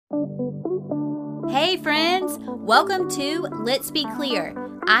Hey friends, welcome to Let's Be Clear.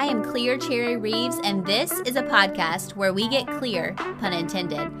 I am Clear Cherry Reeves, and this is a podcast where we get clear, pun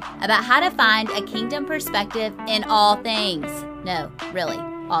intended, about how to find a kingdom perspective in all things. No, really,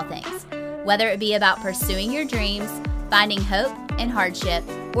 all things. Whether it be about pursuing your dreams, finding hope in hardship,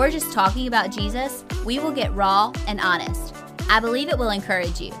 or just talking about Jesus, we will get raw and honest. I believe it will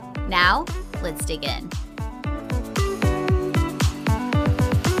encourage you. Now, let's dig in.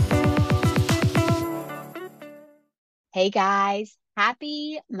 Hey guys,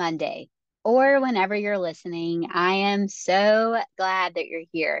 happy Monday, or whenever you're listening. I am so glad that you're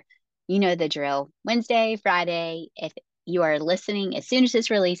here. You know the drill. Wednesday, Friday, if you are listening as soon as this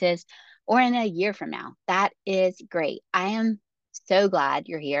releases, or in a year from now, that is great. I am so glad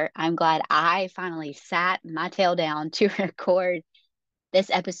you're here. I'm glad I finally sat my tail down to record this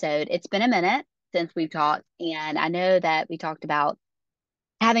episode. It's been a minute since we've talked, and I know that we talked about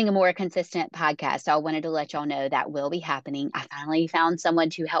having a more consistent podcast. So I wanted to let y'all know that will be happening. I finally found someone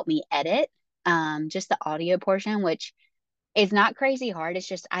to help me edit just the audio portion, which is not crazy hard. It's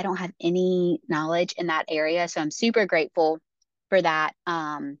just I don't have any knowledge in that area. So I'm super grateful for that.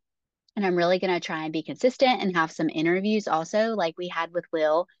 And I'm really going to try and be consistent and have some interviews also, like we had with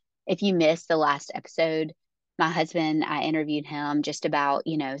Will. If you missed the last episode, my husband, I interviewed him just about,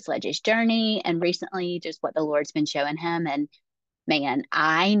 Sledge's journey and recently just what the Lord's been showing him. And man,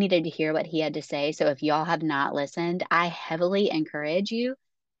 I needed to hear what he had to say. So if y'all have not listened, I heavily encourage you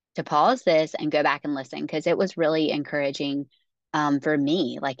to pause this and go back and listen because it was really encouraging for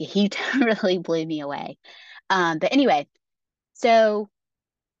me. Like he really blew me away. But anyway, so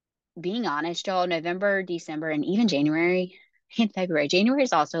being honest, y'all, November, December, and even January and February. January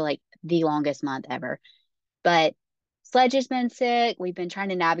is also like the longest month ever. But Sledge has been sick. We've been trying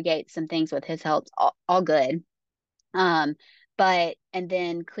to navigate some things with his health, all good. And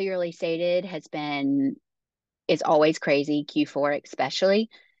then clearly stated is always crazy, Q4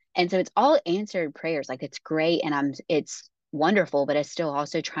 especially. And so it's all answered prayers. Like it's great and it's wonderful, but it's still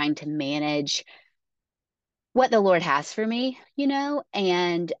also trying to manage what the Lord has for me,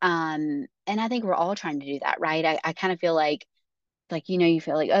 and I think we're all trying to do that, right? I kind of feel like you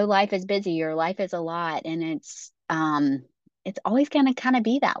feel like, oh, life is busy or life is a lot. And it's always gonna kind of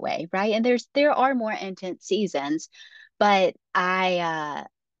be that way, right? And there are more intense seasons, but I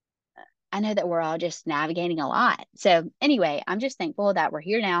know that we're all just navigating a lot. So anyway, I'm just thankful that we're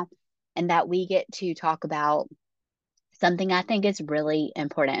here now and that we get to talk about something I think is really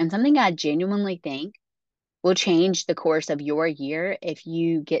important and something I genuinely think will change the course of your year if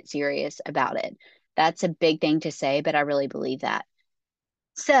you get serious about it. That's a big thing to say, but I really believe that.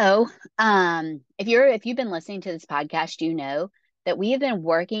 So, if you've been listening to this podcast, you know that we have been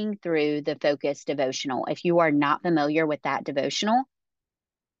working through the Focus devotional. If you are not familiar with that devotional,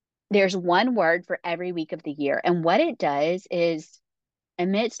 there's one word for every week of the year. And what it does is,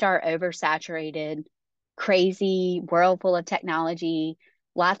 amidst our oversaturated, crazy world full of technology,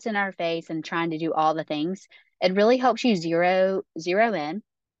 lots in our face and trying to do all the things, it really helps you zero in,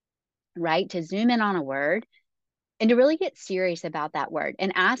 right? To zoom in on a word and to really get serious about that word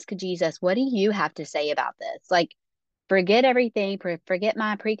and ask Jesus, what do you have to say about this? Like, forget everything, forget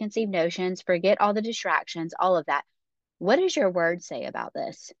my preconceived notions, forget all the distractions, all of that. What does your word say about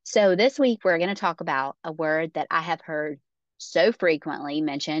this? So this week, we're going to talk about a word that I have heard so frequently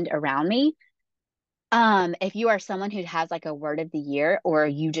mentioned around me. If you are someone who has like a word of the year or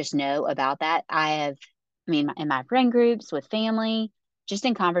you just know about that, in my friend groups, with family, just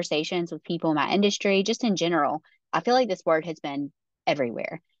in conversations with people in my industry, just in general, I feel like this word has been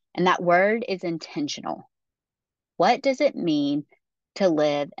everywhere. And that word is intentional. What does it mean to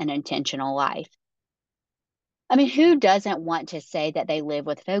live an intentional life? I mean, who doesn't want to say that they live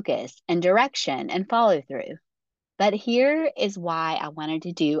with focus and direction and follow through? But here is why I wanted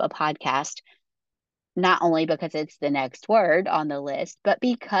to do a podcast, not only because it's the next word on the list, but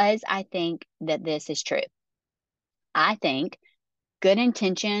because I think that this is true. I think good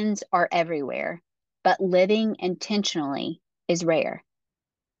intentions are everywhere, but living intentionally is rare.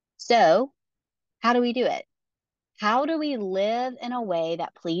 So, how do we do it? How do we live in a way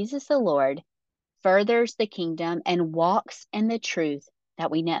that pleases the Lord, furthers the kingdom, and walks in the truth that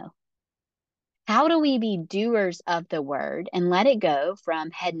we know? How do we be doers of the word and let it go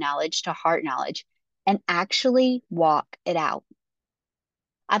from head knowledge to heart knowledge and actually walk it out?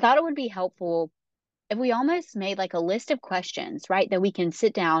 I thought it would be helpful if we almost made like a list of questions, right? That we can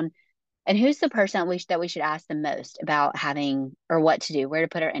sit down and who's the person that we should ask the most about having or what to do, where to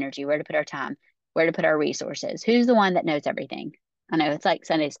put our energy, where to put our time, where to put our resources? Who's the one that knows everything? I know it's like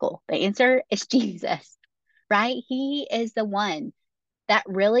Sunday school. The answer is Jesus, right? He is the one that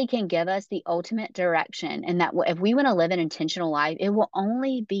really can give us the ultimate direction. And that if we want to live an intentional life, it will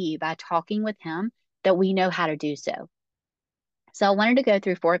only be by talking with Him that we know how to do so. So I wanted to go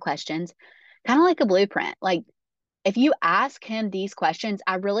through 4 questions, kind of like a blueprint. Like if you ask Him these questions,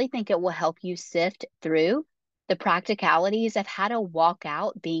 I really think it will help you sift through the practicalities of how to walk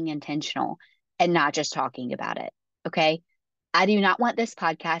out being intentional and not just talking about it. Okay. I do not want this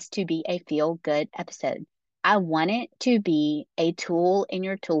podcast to be a feel good episode. I want it to be a tool in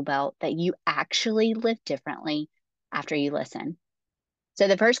your tool belt that you actually live differently after you listen. So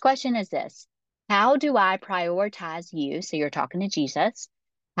the first question is this: how do I prioritize you? So you're talking to Jesus.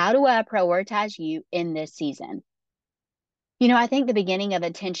 How do I prioritize you in this season? I think the beginning of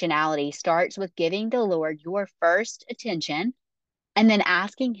intentionality starts with giving the Lord your first attention and then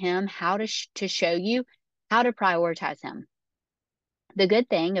asking Him how to show you how to prioritize Him. The good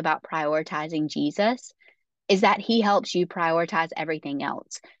thing about prioritizing Jesus is that He helps you prioritize everything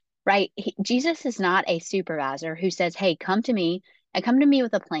else, right? Jesus is not a supervisor who says, hey, come to me and come to me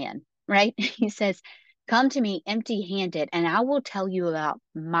with a plan, right? He says, come to me empty handed and I will tell you about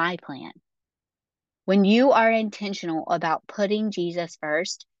my plan. When you are intentional about putting Jesus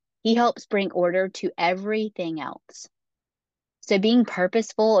first, He helps bring order to everything else. So being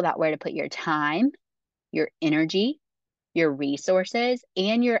purposeful about where to put your time, your energy, your resources,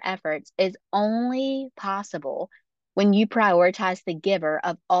 and your efforts is only possible when you prioritize the giver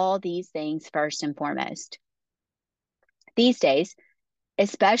of all these things first and foremost. These days,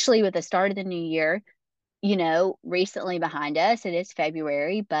 especially with the start of the new year, recently behind us, it is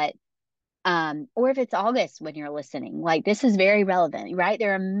February, but or if it's August when you're listening, like this is very relevant, right?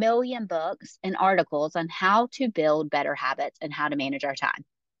 There are a million books and articles on how to build better habits and how to manage our time.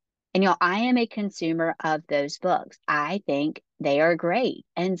 And I am a consumer of those books. I think they are great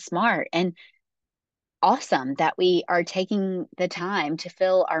and smart and awesome that we are taking the time to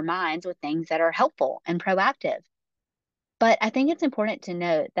fill our minds with things that are helpful and proactive. But I think it's important to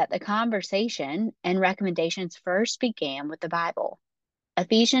note that the conversation and recommendations first began with the Bible.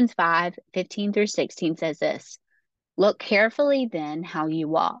 Ephesians 5:15-16 says this: look carefully then how you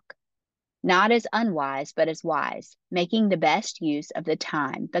walk, not as unwise, but as wise, making the best use of the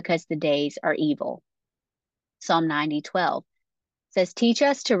time because the days are evil. Psalm 90:12 says, teach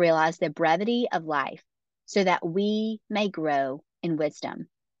us to realize the brevity of life so that we may grow in wisdom.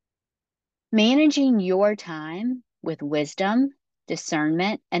 Managing your time with wisdom,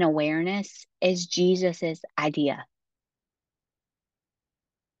 discernment, and awareness is Jesus's idea.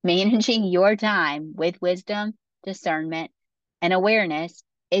 Managing your time with wisdom, discernment, and awareness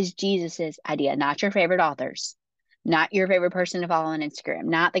is Jesus's idea, not your favorite authors, not your favorite person to follow on Instagram,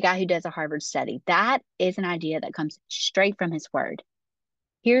 not the guy who does a Harvard study. That is an idea that comes straight from His word.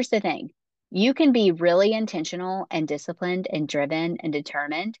 Here's the thing: you can be really intentional and disciplined and driven and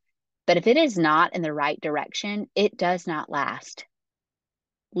determined, but if it is not in the right direction, it does not last.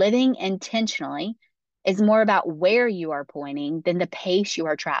 Living intentionally is more about where you are pointing than the pace you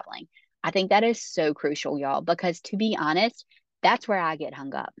are traveling. I think that is so crucial, y'all, because to be honest, that's where I get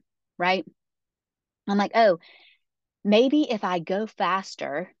hung up, right? I'm like, oh, maybe if I go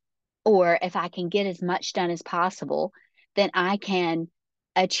faster or if I can get as much done as possible, then I can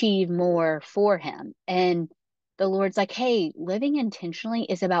achieve more for Him. And the Lord's like, hey, living intentionally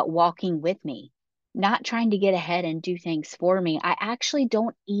is about walking with me, not trying to get ahead and do things for me. I actually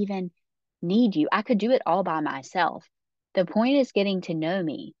don't even need you. I could do it all by myself. The point is getting to know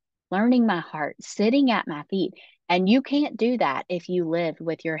me, learning my heart, sitting at my feet. And you can't do that if you live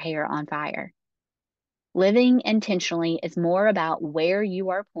with your hair on fire. Living intentionally is more about where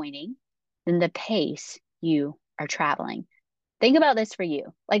you are pointing than the pace you are traveling. Think about this for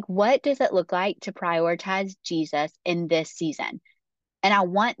you. Like, what does it look like to prioritize Jesus in this season? And I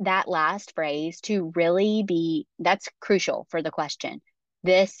want that last phrase to really be, that's crucial for the question.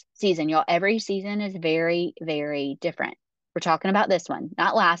 This season, y'all, every season is very, very different. We're talking about this one,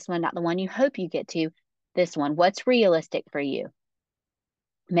 not last one, not the one you hope you get to, this one. What's realistic for you?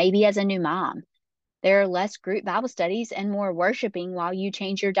 Maybe as a new mom, there are less group Bible studies and more worshiping while you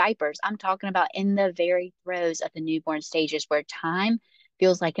change your diapers. I'm talking about in the very throes of the newborn stages where time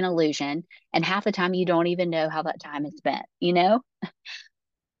feels like an illusion. And half the time you don't even know how that time is spent,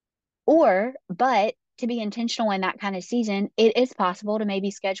 But to be intentional in that kind of season, it is possible to maybe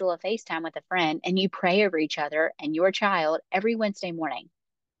schedule a FaceTime with a friend and you pray over each other and your child every Wednesday morning.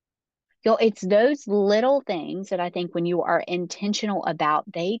 It's those little things that I think when you are intentional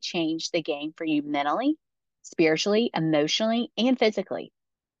about, they change the game for you mentally, spiritually, emotionally, and physically.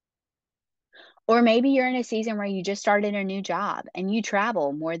 Or maybe you're in a season where you just started a new job and you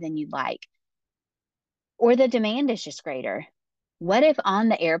travel more than you'd like, or the demand is just greater. What if on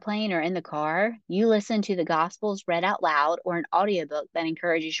the airplane or in the car, you listen to the Gospels read out loud or an audiobook that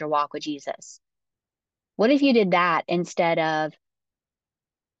encourages your walk with Jesus? What if you did that instead of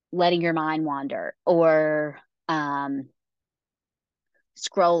letting your mind wander or um,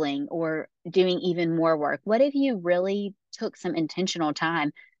 scrolling or doing even more work? What if you really took some intentional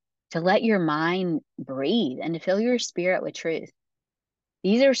time to let your mind breathe and to fill your spirit with truth?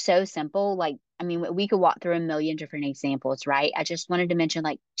 These are so simple. Like, I mean, we could walk through a million different examples, right? I just wanted to mention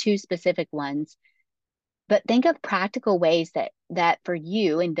like two specific ones. But think of practical ways that for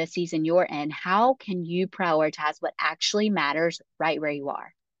you in the season you're in, how can you prioritize what actually matters right where you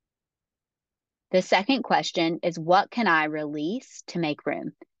are? The second question is, what can I release to make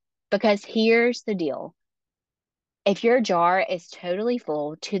room? Because here's the deal. If your jar is totally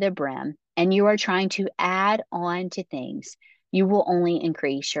full to the brim and you are trying to add on to things, you will only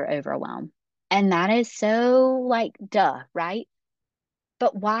increase your overwhelm. And that is so like, duh, right?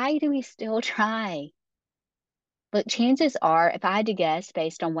 But why do we still try? Look, chances are, if I had to guess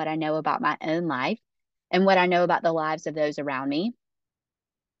based on what I know about my own life and what I know about the lives of those around me,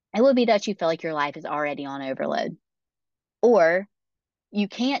 it would be that you feel like your life is already on overload, or you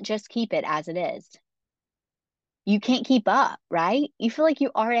can't just keep it as it is. You can't keep up, right? You feel like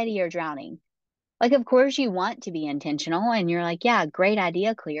you already are drowning. Like, of course, you want to be intentional, and you're like, yeah, great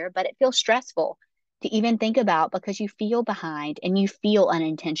idea, Clear, but it feels stressful to even think about because you feel behind and you feel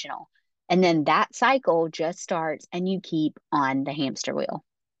unintentional. And then that cycle just starts and you keep on the hamster wheel.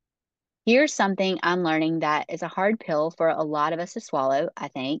 Here's something I'm learning that is a hard pill for a lot of us to swallow, I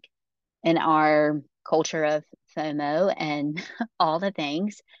think, in our culture of FOMO and all the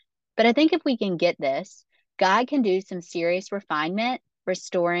things. But I think if we can get this, God can do some serious refinement,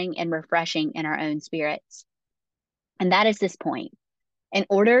 restoring, and refreshing in our own spirits. And that is this point. In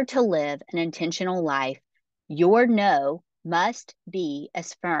order to live an intentional life, your no must be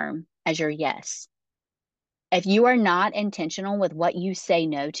as firm as your yes. If you are not intentional with what you say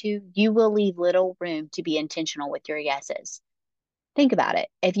no to, you will leave little room to be intentional with your yeses. Think about it.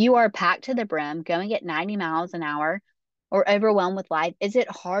 If you are packed to the brim, going at 90 miles an hour, or overwhelmed with life, is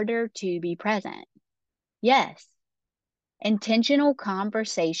it harder to be present? Yes. Intentional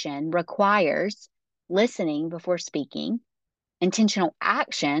conversation requires listening before speaking. Intentional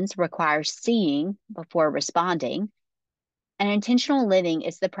actions require seeing before responding. And intentional living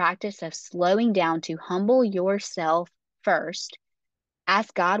is the practice of slowing down to humble yourself first,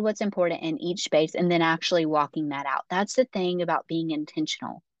 ask God what's important in each space, and then actually walking that out. That's the thing about being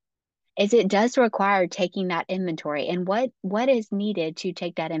intentional, is it does require taking that inventory. And what is needed to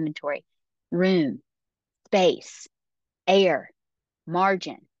take that inventory? Room, space, air,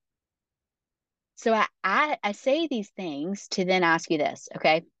 margin. So I say these things to then ask you this,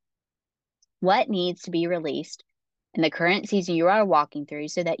 okay? What needs to be released in the current season you are walking through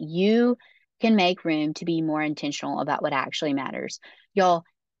so that you can make room to be more intentional about what actually matters? Y'all,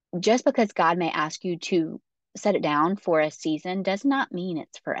 just because God may ask you to set it down for a season does not mean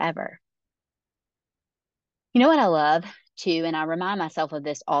it's forever. You know what I love too, and I remind myself of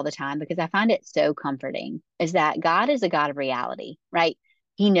this all the time because I find it so comforting, is that God is a God of reality, right?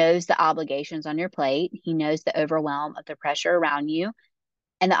 He knows the obligations on your plate. He knows the overwhelm of the pressure around you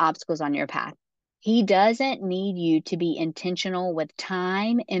and the obstacles on your path. He doesn't need you to be intentional with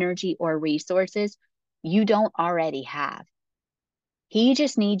time, energy, or resources you don't already have. He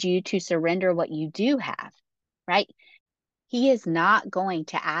just needs you to surrender what you do have, right? He is not going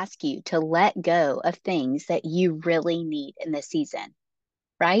to ask you to let go of things that you really need in this season,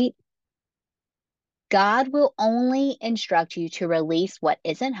 right? God will only instruct you to release what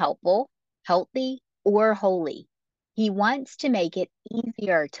isn't helpful, healthy, or holy. He wants to make it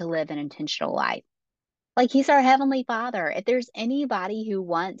easier to live an intentional life. Like, He's our Heavenly Father. If there's anybody who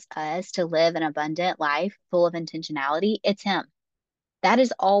wants us to live an abundant life full of intentionality, it's Him. That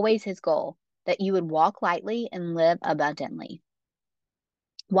is always His goal, that you would walk lightly and live abundantly.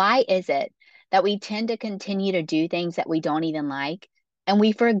 Why is it that we tend to continue to do things that we don't even like and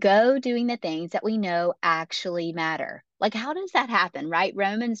we forgo doing the things that we know actually matter? Like, how does that happen, right?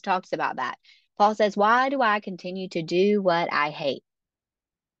 Romans talks about that. Paul says, why do I continue to do what I hate?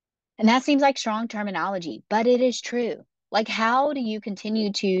 And that seems like strong terminology, but it is true. Like, how do you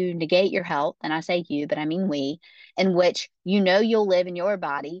continue to negate your health? And I say you, but I mean we, in which you know you'll live in your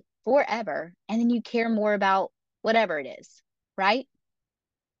body forever, and then you care more about whatever it is, right?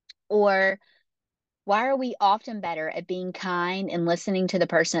 Or why are we often better at being kind and listening to the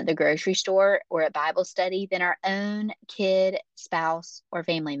person at the grocery store or at Bible study than our own kid, spouse, or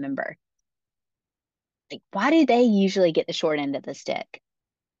family member? Like, why do they usually get the short end of the stick?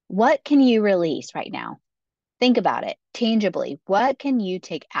 What can you release right now? Think about it tangibly. What can you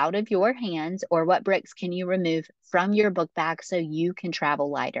take out of your hands, or what bricks can you remove from your book bag so you can travel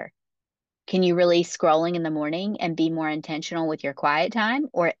lighter? Can you release scrolling in the morning and be more intentional with your quiet time,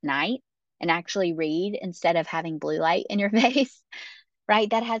 or at night and actually read instead of having blue light in your face? Right?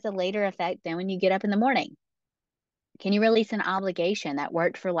 That has a later effect than when you get up in the morning. Can you release an obligation that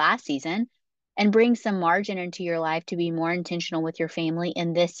worked for last season and bring some margin into your life to be more intentional with your family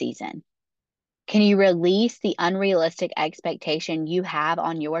in this season? Can you release the unrealistic expectation you have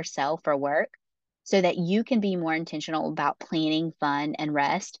on yourself for work so that you can be more intentional about planning fun and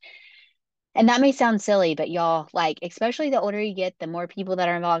rest? And that may sound silly, but y'all, like, especially the older you get, the more people that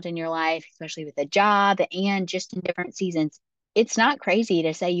are involved in your life, especially with a job and just in different seasons, it's not crazy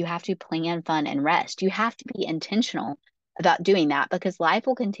to say you have to plan fun and rest. You have to be intentional about doing that because life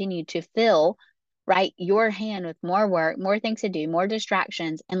will continue to fill, right, your hand with more work, more things to do, more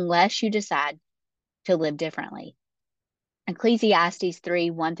distractions, unless you decide to live differently. Ecclesiastes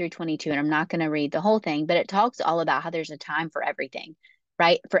 3 1 through 22, and I'm not going to read the whole thing, but it talks all about how there's a time for everything,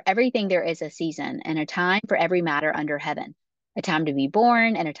 right? For everything, there is a season and a time for every matter under heaven, a time to be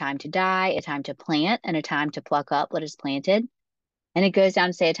born and a time to die, a time to plant and a time to pluck up what is planted. And it goes down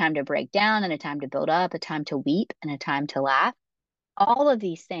to say a time to break down and a time to build up, a time to weep and a time to laugh. All of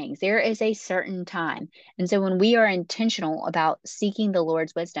these things, there is a certain time. And so when we are intentional about seeking the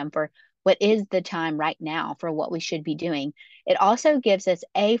Lord's wisdom for what is the time right now for what we should be doing, it also gives us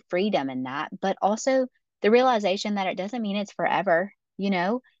a freedom in that, but also the realization that it doesn't mean it's forever, you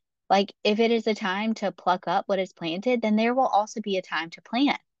know? Like if it is a time to pluck up what is planted, then there will also be a time to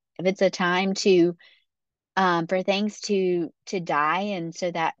plant. If it's a time to for things to die and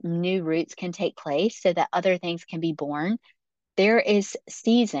so that new roots can take place so that other things can be born, there is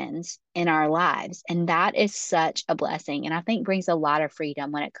seasons in our lives, and that is such a blessing, and I think brings a lot of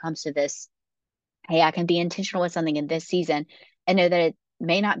freedom when it comes to this. Hey, I can be intentional with something in this season and know that it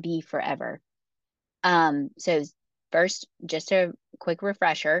may not be forever. So first, just a quick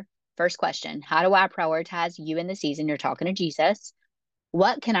refresher. First question: how do I prioritize you in the season? You're talking to Jesus.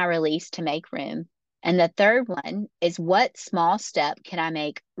 What can I release to make room? And the third one is, what small step can I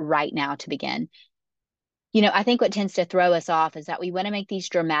make right now to begin? I think what tends to throw us off is that we want to make these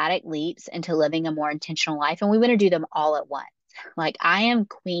dramatic leaps into living a more intentional life and we want to do them all at once. Like, I am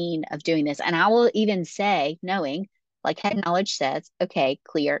queen of doing this. And I will even say, knowing, like head knowledge says, okay,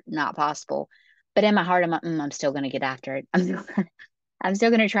 clear, not possible. But in my heart, I'm like, I'm still going to get after it. I'm still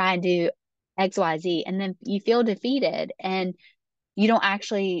going to try and do X, Y, Z. And then you feel defeated and you don't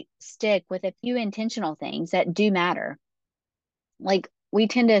actually stick with a few intentional things that do matter. Like, we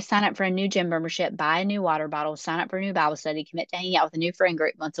tend to sign up for a new gym membership, buy a new water bottle, sign up for a new Bible study, commit to hanging out with a new friend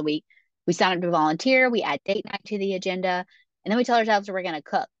group once a week. We sign up to volunteer, we add date night to the agenda, and then we tell ourselves we're going to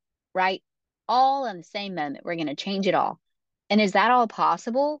cook, right? All in the same moment. We're going to change it all. And is that all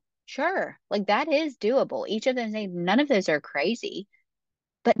possible? Sure. Like, that is doable. Each of them say none of those are crazy,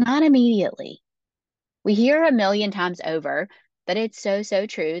 but not immediately. We hear a million times over, but it's so, so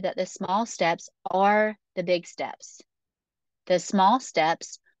true that the small steps are the big steps. The small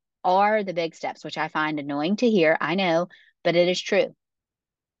steps are the big steps, which I find annoying to hear. I know, but it is true.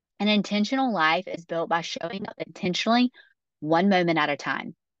 An intentional life is built by showing up intentionally, one moment at a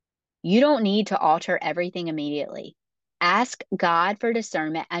time. You don't need to alter everything immediately. Ask God for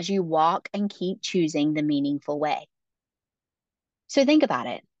discernment as you walk and keep choosing the meaningful way. So think about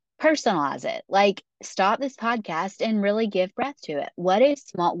it, personalize it. Like, stop this podcast and really give breath to it. What is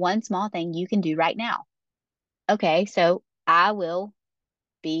one small thing you can do right now? Okay, so I will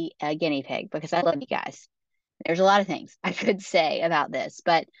be a guinea pig because I love you guys. There's a lot of things I could say about this,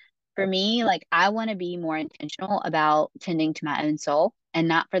 but for me, like, I want to be more intentional about tending to my own soul and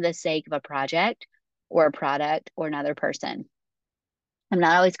not for the sake of a project or a product or another person. I'm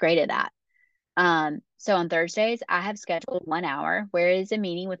not always great at that. So on Thursdays, I have scheduled 1 hour where it is a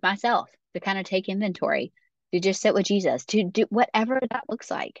meeting with myself to kind of take inventory, to just sit with Jesus, to do whatever that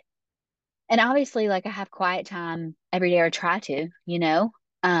looks like. And obviously, like, I have quiet time every day or try to,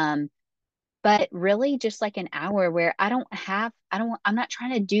 um, but really just like an hour where I'm not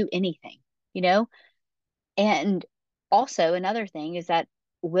trying to do anything, you know? And also another thing is that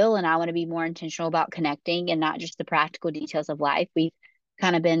Will and I want to be more intentional about connecting and not just the practical details of life. We've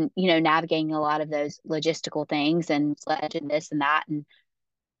kind of been, navigating a lot of those logistical things and sledge and this and that. And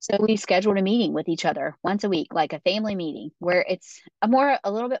so we scheduled a meeting with each other once a week, like a family meeting where it's a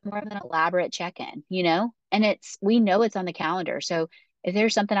little bit more of an elaborate check-in, and we know it's on the calendar. So if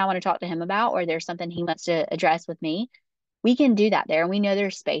there's something I want to talk to him about, or there's something he wants to address with me, we can do that there. And we know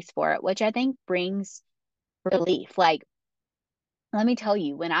there's space for it, which I think brings relief. Like, let me tell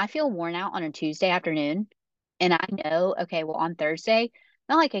you, when I feel worn out on a Tuesday afternoon And I know, okay, well, on Thursday,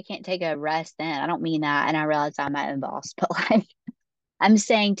 not like I can't take a rest then. I don't mean that. And I realize I'm my own boss, but like I'm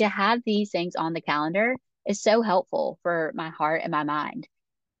saying to have these things on the calendar is so helpful for my heart and my mind.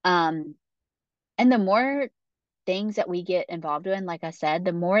 Um, and the more things that we get involved in, like I said,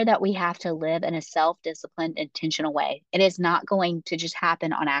 the more that we have to live in a self-disciplined, intentional way. It is not going to just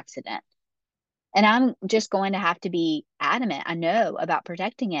happen on accident. And I'm just going to have to be adamant, I know, about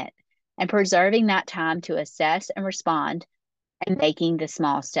protecting it and preserving that time to assess and respond and making the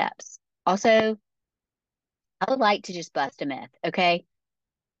small steps. Also, I would like to just bust a myth, okay?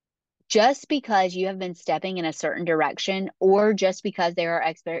 Just because you have been stepping in a certain direction or just because there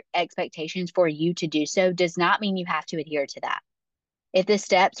are expectations for you to do so does not mean you have to adhere to that. If the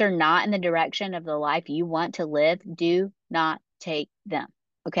steps are not in the direction of the life you want to live, do not take them,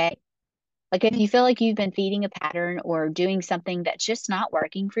 okay? Like if you feel like you've been feeding a pattern or doing something that's just not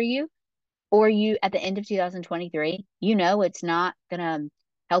working for you, or you at the end of 2023, you know it's not going to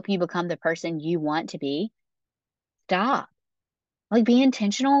help you become the person you want to be, stop. Like be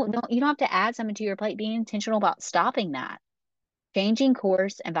intentional. You don't have to add something to your plate. Be intentional about stopping that. Changing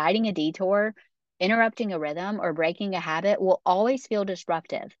course, inviting a detour, interrupting a rhythm, or breaking a habit will always feel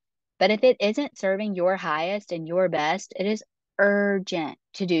disruptive. But if it isn't serving your highest and your best, it is urgent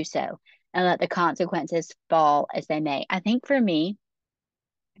to do so and let the consequences fall as they may. I think for me,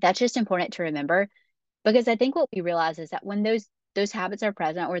 that's just important to remember because I think what we realize is that when those habits are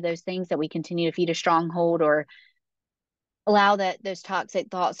present or those things that we continue to feed a stronghold or allow that those toxic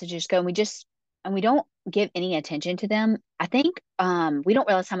thoughts to just go and we don't give any attention to them, I think we don't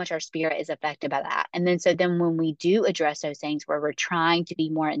realize how much our spirit is affected by that. And then so then when we do address those things where we're trying to be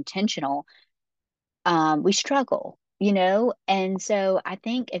more intentional, we struggle, you know? And so I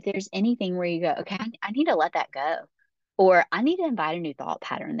think if there's anything where you go, okay, I need to let that go, or I need to invite a new thought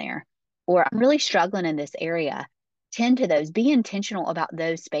pattern there, or I'm really struggling in this area, tend to those, be intentional about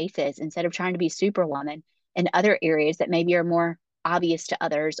those spaces instead of trying to be superwoman in other areas that maybe are more obvious to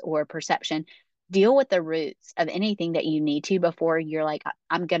others or perception. Deal with the roots of anything that you need to before you're like,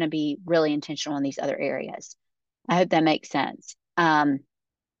 I'm going to be really intentional in these other areas. I hope that makes sense. So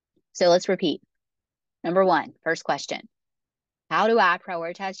let's repeat. Number one, first question. How do I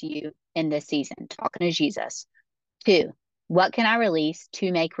prioritize you in this season? Talking to Jesus. Two, what can I release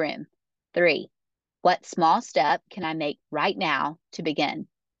to make room? Three, what small step can I make right now to begin?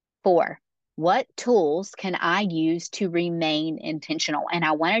 Four, what tools can I use to remain intentional? And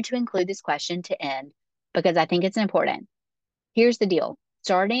I wanted to include this question to end because I think it's important. Here's the deal.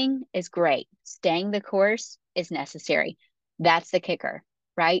 Starting is great. Staying the course is necessary. That's the kicker,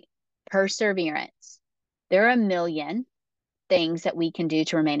 right? Perseverance. There are a million things that we can do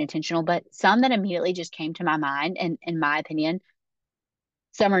to remain intentional, but some that immediately just came to my mind, and in my opinion,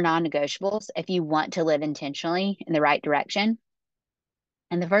 some are non-negotiables if you want to live intentionally in the right direction.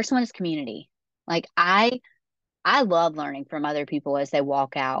 And the first one is community. Like I love learning from other people as they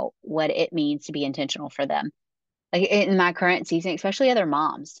walk out what it means to be intentional for them. Like in my current season, especially other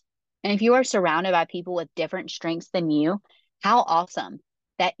moms. And if you are surrounded by people with different strengths than you, how awesome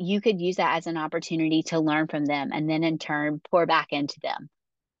that you could use that as an opportunity to learn from them and then in turn pour back into them.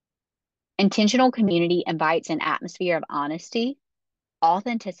 Intentional community invites an atmosphere of honesty,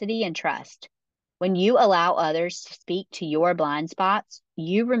 authenticity, and trust. When you allow others to speak to your blind spots,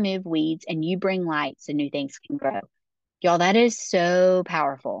 you remove weeds and you bring light so new things can grow. Y'all, that is so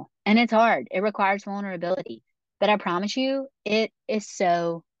powerful. And it's hard. It requires vulnerability. But I promise you, it is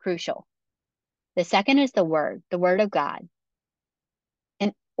so crucial. The second is the word of God.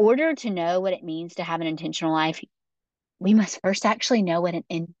 In order to know what it means to have an intentional life, we must first actually know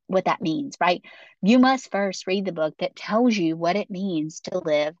what that means, right? You must first read the book that tells you what it means to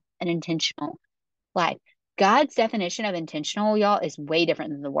live an intentional life. God's definition of intentional, y'all, is way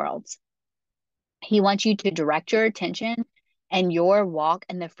different than the world's. He wants you to direct your attention and your walk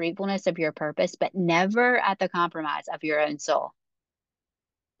in the fruitfulness of your purpose, but never at the compromise of your own soul.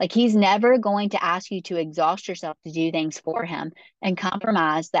 Like he's never going to ask you to exhaust yourself to do things for him and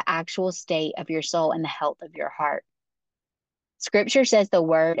compromise the actual state of your soul and the health of your heart. Scripture says the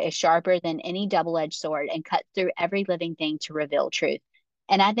word is sharper than any double-edged sword and cuts through every living thing to reveal truth.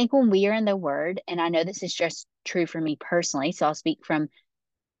 And I think when we are in the word, and I know this is just true for me personally, so I'll speak from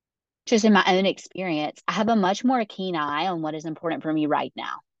just in my own experience, I have a much more keen eye on what is important for me right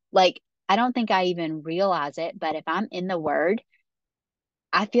now. Like, I don't think I even realize it, but if I'm in the word,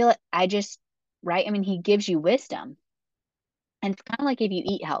 I feel it, I just, right? I mean, he gives you wisdom. And it's kind of like if you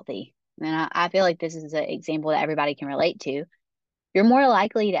eat healthy. And I feel like this is an example that everybody can relate to. You're more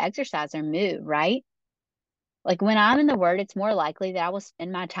likely to exercise or move, right? Like when I'm in the Word, it's more likely that I will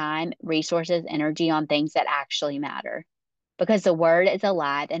spend my time, resources, energy on things that actually matter because the Word is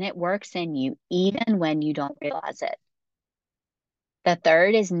alive and it works in you even when you don't realize it. The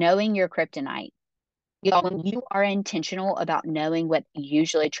third is knowing your kryptonite. Y'all, when you are intentional about knowing what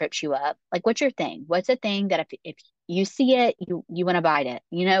usually trips you up, like what's your thing? What's a thing that if you see it, you want to bite it?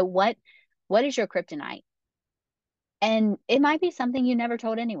 You know, what is your kryptonite? And it might be something you never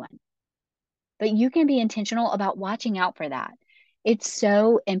told anyone, but you can be intentional about watching out for that. It's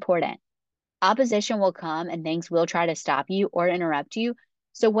so important. Opposition will come and things will try to stop you or interrupt you.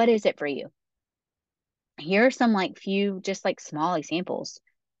 So what is it for you? Here are some like few just like small examples.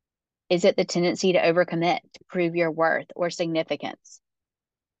 Is it the tendency to overcommit to prove your worth or significance?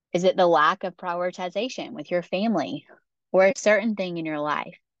 Is it the lack of prioritization with your family or a certain thing in your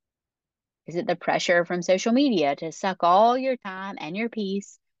life? Is it the pressure from social media to suck all your time and your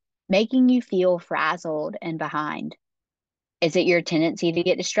peace, making you feel frazzled and behind? Is it your tendency to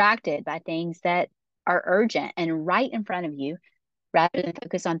get distracted by things that are urgent and right in front of you rather than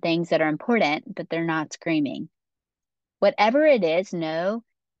focus on things that are important, but they're not screaming? Whatever it is, know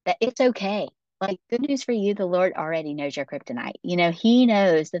that it's okay. Like, good news for you, the Lord already knows your kryptonite. You know, He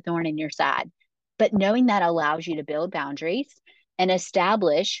knows the thorn in your side. But knowing that allows you to build boundaries and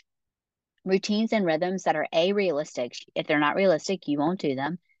establish routines and rhythms that are A, realistic. If they're not realistic, you won't do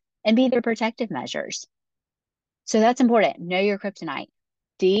them, and B, they're protective measures. So that's important. Know your kryptonite.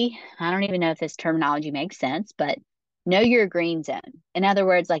 D, I don't even know if this terminology makes sense, but know your green zone. In other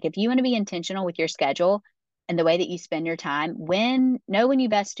words, like if you want to be intentional with your schedule and the way that you spend your time, know when you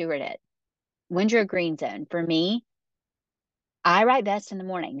best steward it. When's your green zone? For me, I write best in the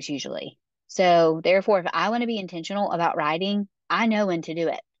mornings usually. So therefore, if I want to be intentional about writing, I know when to do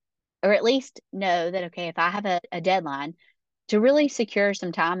it. Or at least know that, okay, if I have a deadline, to really secure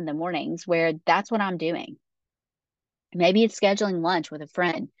some time in the mornings where that's what I'm doing. Maybe it's scheduling lunch with a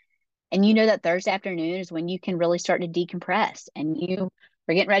friend. And you know that Thursday afternoon is when you can really start to decompress and you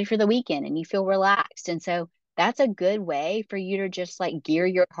are getting ready for the weekend and you feel relaxed. And so that's a good way for you to just like gear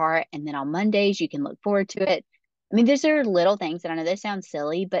your heart. And then on Mondays, you can look forward to it. I mean, these are little things that I know they sound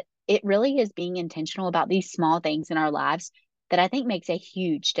silly, but it really is being intentional about these small things in our lives that I think makes a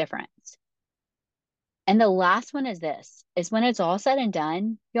huge difference. And the last one is this, is when it's all said and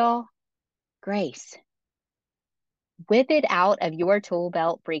done, y'all, grace. Whip it out of your tool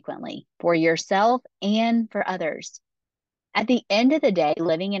belt frequently for yourself and for others. At the end of the day,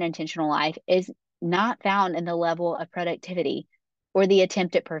 living an intentional life is not found in the level of productivity or the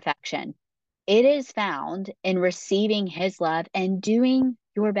attempt at perfection. It is found in receiving His love and doing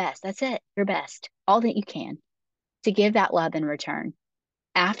your best. That's it, your best, all that you can to give that love in return.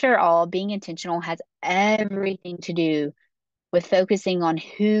 After all, being intentional has everything to do with focusing on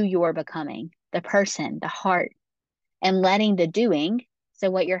who you're becoming, the person, the heart, and letting the doing,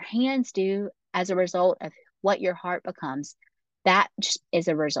 so what your hands do as a result of what your heart becomes, that is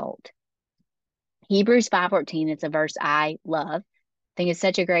a result. Hebrews 5:14, it's a verse I love. I think it's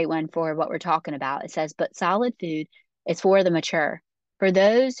such a great one for what we're talking about. It says, but solid food is for the mature, for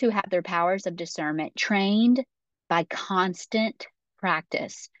those who have their powers of discernment trained by constant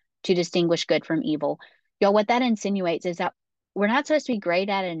practice to distinguish good from evil. Y'all, what that insinuates is that we're not supposed to be great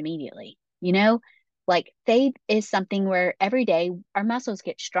at it immediately. You know, like faith is something where every day our muscles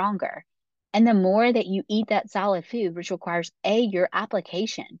get stronger. And the more that you eat that solid food, which requires your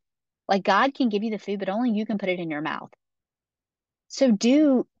application, like God can give you the food, but only you can put it in your mouth. So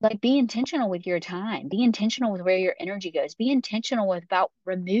be intentional with your time. Be intentional with where your energy goes. Be intentional with about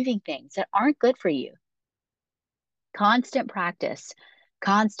removing things that aren't good for you. Constant practice,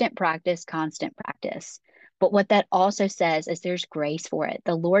 constant practice, constant practice. But what that also says is there's grace for it.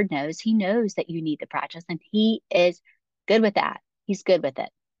 The Lord knows, He knows that you need the practice, and He is good with that. He's good with it.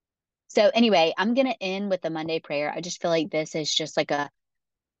 So anyway, I'm going to end with the Monday prayer. I just feel like this is just like a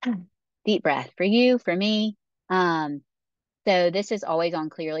deep breath for you, for me. So this is always on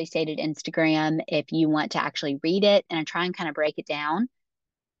Clearly Stated Instagram if you want to actually read it, and I try and kind of break it down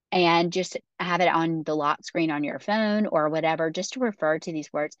and just have it on the lock screen on your phone or whatever, just to refer to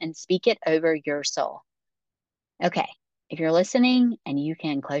these words and speak it over your soul. Okay. If you're listening and you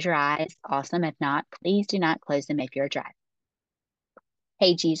can close your eyes, awesome. If not, please do not close them if you're driving.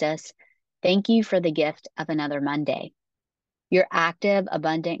 Hey, Jesus, thank you for the gift of another Monday. Your active,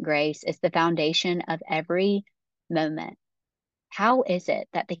 abundant grace is the foundation of every moment. How is it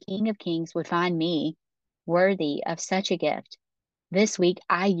that the King of Kings would find me worthy of such a gift? This week,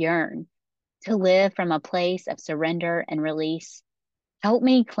 I yearn to live from a place of surrender and release. Help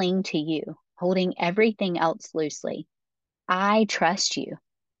me cling to you, holding everything else loosely. I trust you.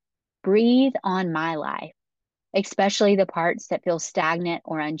 Breathe on my life. especially the parts that feel stagnant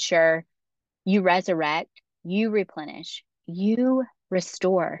or unsure. You resurrect, you replenish, you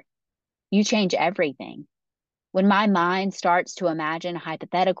restore, you change everything. When my mind starts to imagine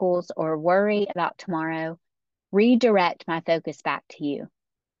hypotheticals or worry about tomorrow, redirect my focus back to you.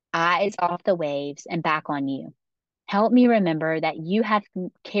 Eyes off the waves and back on you. Help me remember that you have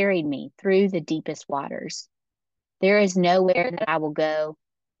carried me through the deepest waters. There is nowhere that I will go,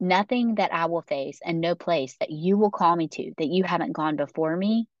 nothing that I will face, and no place that you will call me to that you haven't gone before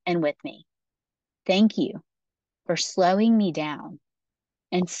me and with me. Thank you for slowing me down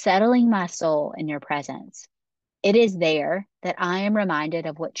and settling my soul in your presence. It is there that I am reminded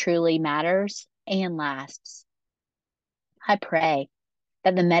of what truly matters and lasts. I pray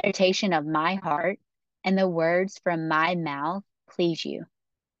that the meditation of my heart and the words from my mouth please you.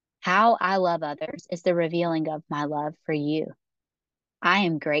 How I love others is the revealing of my love for you. I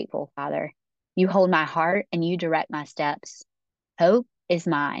am grateful, Father. You hold my heart and you direct my steps. Hope is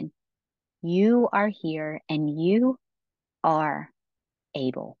mine. You are here and you are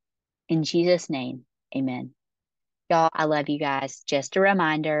able. In Jesus' name, amen. Y'all, I love you guys. Just a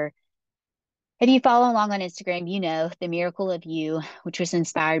reminder, if you follow along on Instagram, you know the Miracle of You, which was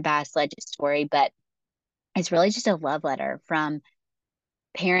inspired by a Sledge's story, but it's really just a love letter from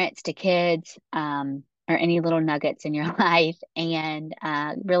parents to kids, or any little nuggets in your life, and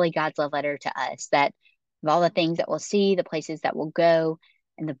really God's love letter to us, that of all the things that we'll see, the places that we'll go.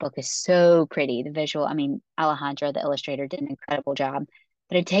 And the book is so pretty. The visual, I mean, Alejandra, the illustrator, did an incredible job.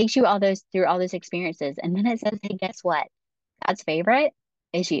 But it takes you all those through all those experiences. And then it says, hey, guess what? God's favorite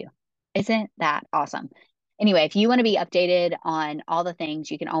is you. Isn't that awesome? Anyway, if you want to be updated on all the things,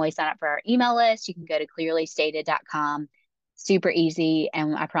 you can always sign up for our email list. You can go to clearlystated.com. Super easy.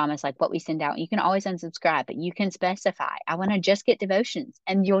 And I promise, like what we send out, you can always unsubscribe, but you can specify, I want to just get devotions,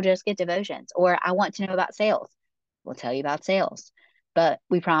 and you'll just get devotions. Or I want to know about sales. We'll tell you about sales. But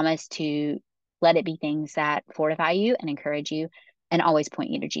we promise to let it be things that fortify you and encourage you and always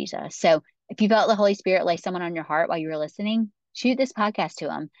point you to Jesus. So if you felt the Holy Spirit lay someone on your heart while you were listening, shoot this podcast to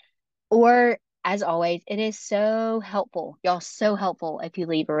them. Or as always, it is so helpful, y'all, so helpful if you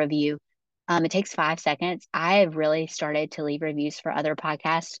leave a review. It takes 5 seconds. I have really started to leave reviews for other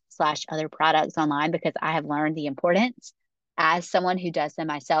podcasts / other products online because I have learned the importance as someone who does them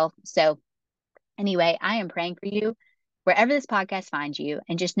myself. So anyway, I am praying for you wherever this podcast finds you,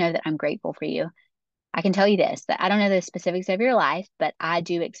 and just know that I'm grateful for you. I can tell you this, that I don't know the specifics of your life, but I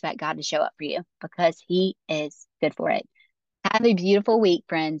do expect God to show up for you because he is good for it. Have a beautiful week,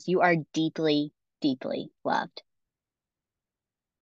 friends. You are deeply, deeply loved.